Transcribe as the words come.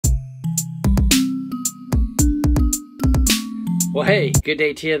Well, hey, good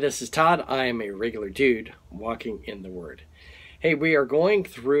day to you. This is Todd. I am a regular dude walking in the Word. Hey, we are going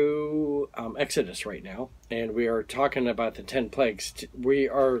through Exodus right now, and we are talking about the 10 plagues. We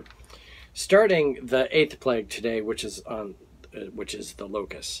are starting the 8th plague today, which is the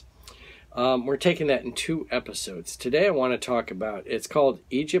locusts. We're taking that in 2 episodes. Today I want to talk about, it's called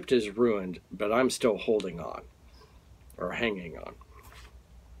Egypt is Ruined, but I'm Still Holding On, or Hanging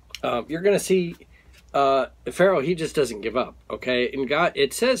On. You're going to see Pharaoh, he just doesn't give up, okay? And God,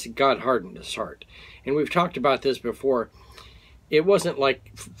 it says God hardened his heart. And we've talked about this before. It wasn't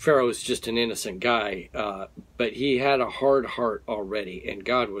like Pharaoh's just an innocent guy, but he had a hard heart already, and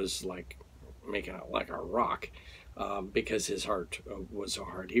God was like making it like a rock because his heart was so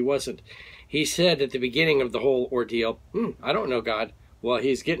hard. He said at the beginning of the whole ordeal, I don't know God. Well,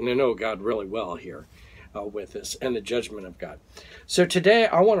 he's getting to know God really well here with this and the judgment of God. So today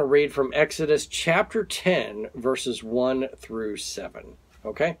I want to read from Exodus chapter 10, verses 1 through 7.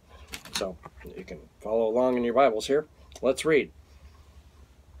 Okay? So you can follow along in your Bibles here. Let's read.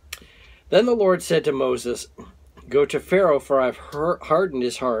 Then the Lord said to Moses, "Go to Pharaoh, for I've hardened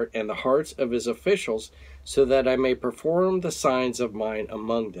his heart and the hearts of his officials, so that I may perform the signs of mine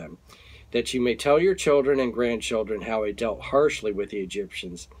among them, that you may tell your children and grandchildren how I dealt harshly with the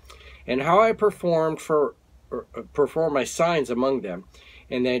Egyptians, and how I perform my signs among them,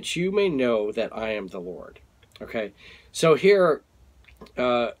 and that you may know that I am the Lord." Okay, so here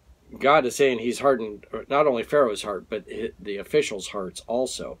God is saying he's hardened not only Pharaoh's heart, but the officials' hearts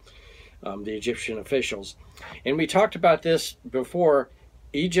also, the Egyptian officials. And we talked about this before.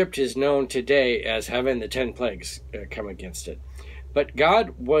 Egypt is known today as having the 10 plagues come against it. But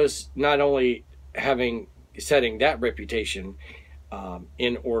God was not only setting that reputation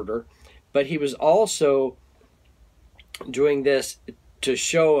in order, but he was also doing this to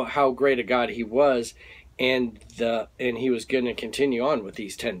show how great a God he was, and he was going to continue on with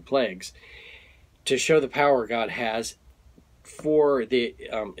these 10 plagues to show the power God has for the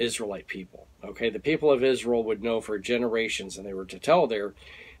Israelite people. Okay, the people of Israel would know for generations, and they were to tell their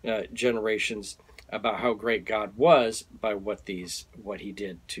generations about how great God was by what he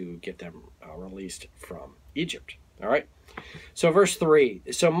did to get them released from Egypt. All right. So verse 3,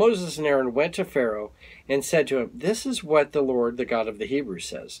 so Moses and Aaron went to Pharaoh and said to him, "This is what the Lord, the God of the Hebrews,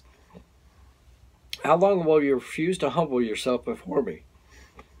 says. How long will you refuse to humble yourself before me?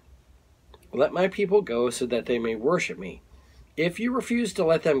 Let my people go so that they may worship me. If you refuse to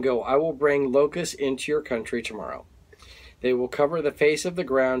let them go, I will bring locusts into your country tomorrow. They will cover the face of the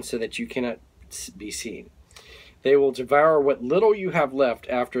ground so that you cannot be seen. They will devour what little you have left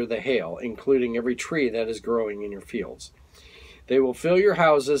after the hail, including every tree that is growing in your fields. They will fill your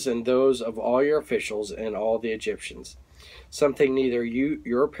houses and those of all your officials and all the Egyptians, something neither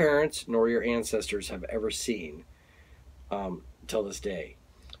your parents nor your ancestors have ever seen till this day.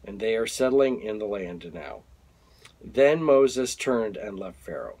 And they are settling in the land now." Then Moses turned and left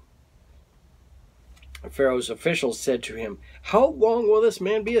Pharaoh. Pharaoh's officials said to him, "How long will this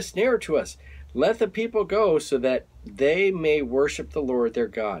man be a snare to us? Let the people go so that they may worship the Lord their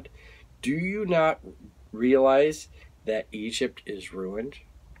God. Do you not realize that Egypt is ruined?"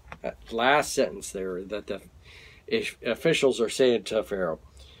 That last sentence there, that the officials are saying to Pharaoh,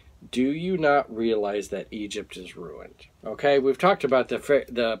 do you not realize that Egypt is ruined? Okay, we've talked about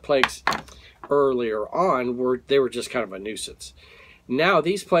the plagues earlier on, where they were just kind of a nuisance. Now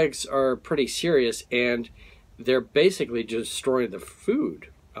these plagues are pretty serious, and they're basically destroying the food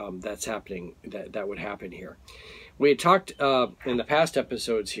that's happening, that would happen here. We had talked in the past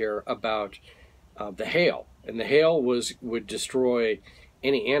episodes here about the hail, and the hail would destroy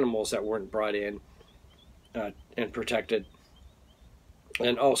any animals that weren't brought in and protected,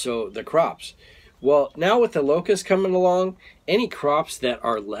 and also the crops. Well, now with the locusts coming along, any crops that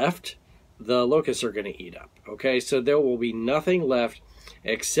are left, the locusts are going to eat up. Okay, so there will be nothing left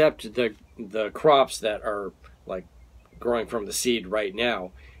except the crops that are like growing from the seed right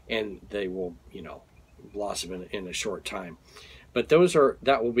now, and they will, blossom in a short time. But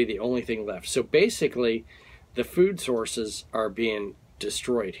that will be the only thing left. So basically, the food sources are being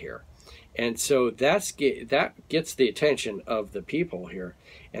destroyed here. And so that gets the attention of the people here.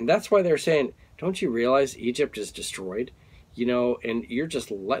 And that's why they're saying, don't you realize Egypt is destroyed? And you're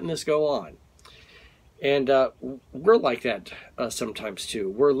just letting this go on. And we're like that sometimes too.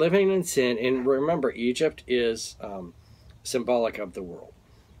 We're living in sin. And remember, Egypt is symbolic of the world.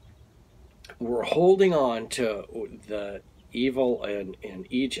 We're holding on to the evil in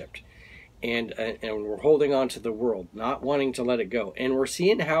Egypt. And we're holding on to the world, not wanting to let it go. And we're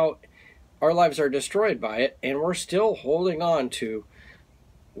seeing how our lives are destroyed by it, and we're still holding on to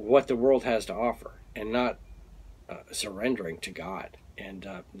what the world has to offer and not surrendering to God. And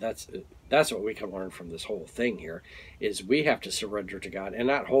that's what we can learn from this whole thing here, is we have to surrender to God and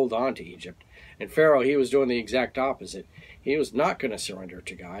not hold on to Egypt. And Pharaoh, he was doing the exact opposite. He was not going to surrender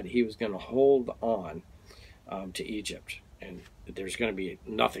to God. He was going to hold on to Egypt. And there's going to be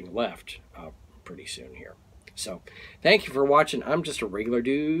nothing left pretty soon here. So thank you for watching. I'm just a regular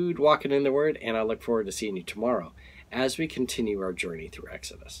dude walking in the Word, and I look forward to seeing you tomorrow as we continue our journey through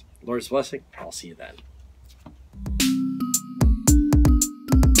Exodus. Lord's blessing. I'll see you then.